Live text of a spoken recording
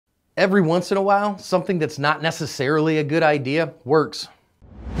Every once in a while, something that's not necessarily a good idea works.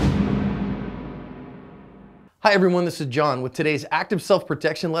 Hi everyone, this is John with today's active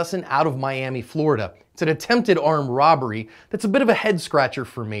self-protection lesson out of Miami, Florida. It's an attempted armed robbery that's a bit of a head scratcher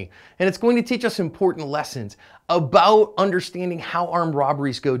for me, and it's going to teach us important lessons about understanding how armed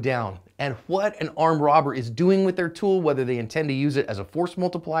robberies go down and what an armed robber is doing with their tool, whether they intend to use it as a force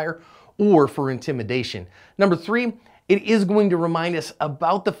multiplier or for intimidation. Number three, it is going to remind us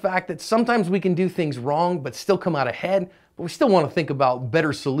about the fact that sometimes we can do things wrong but still come out ahead, but we still want to think about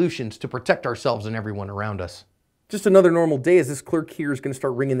better solutions to protect ourselves and everyone around us. Just another normal day as this clerk here is going to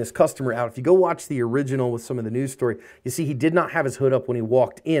start ringing this customer out. If you go watch the original with some of the news story, you see he did not have his hood up when he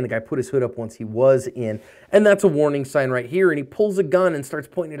walked in. The guy put his hood up once he was in, and that's a warning sign right here. And he pulls a gun and starts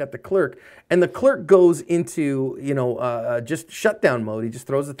pointing it at the clerk, and the clerk goes into, just shutdown mode. He just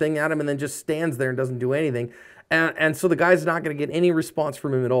throws the thing at him and then just stands there and doesn't do anything. And so the guy's not going to get any response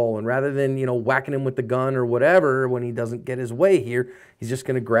from him at all. And rather than, whacking him with the gun or whatever when he doesn't get his way here, he's just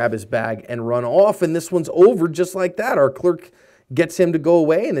going to grab his bag and run off. And this one's over just like that. Our clerk gets him to go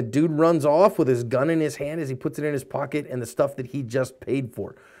away, and the dude runs off with his gun in his hand as he puts it in his pocket and the stuff that he just paid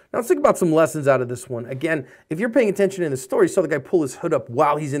for. Now let's think about some lessons out of this one. Again, if you're paying attention in the story, you saw the guy pull his hood up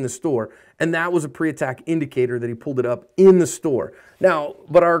while he's in the store, and that was a pre-attack indicator that he pulled it up in the store. Now,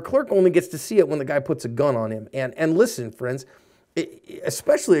 but our clerk only gets to see it when the guy puts a gun on him. And listen, friends,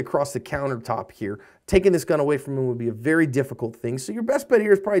 especially across the countertop here, taking this gun away from him would be a very difficult thing. So your best bet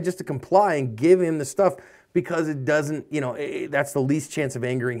here is probably just to comply and give him the stuff, because it doesn't, that's the least chance of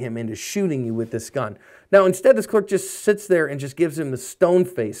angering him into shooting you with this gun. Now, instead, this clerk just sits there and just gives him the stone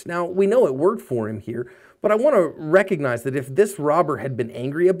face. Now, we know it worked for him here, but I want to recognize that if this robber had been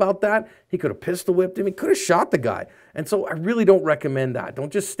angry about that, he could have pistol whipped him. He could have shot the guy. And so I really don't recommend that.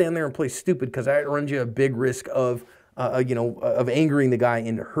 Don't just stand there and play stupid, because that runs you a big risk of angering the guy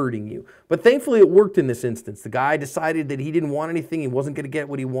into hurting you. But thankfully it worked in this instance. The guy decided that he didn't want anything, he wasn't going to get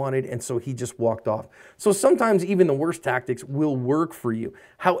what he wanted, and so he just walked off. So sometimes even the worst tactics will work for you.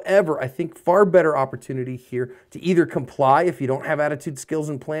 However, I think far better opportunity here to either comply if you don't have attitude, skills,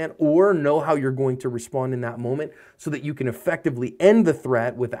 and plan, or know how you're going to respond in that moment so that you can effectively end the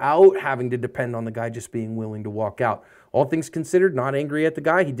threat without having to depend on the guy just being willing to walk out. All things considered, not angry at the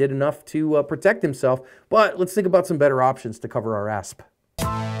guy. He did enough to protect himself, but let's think about some better options to cover our asp.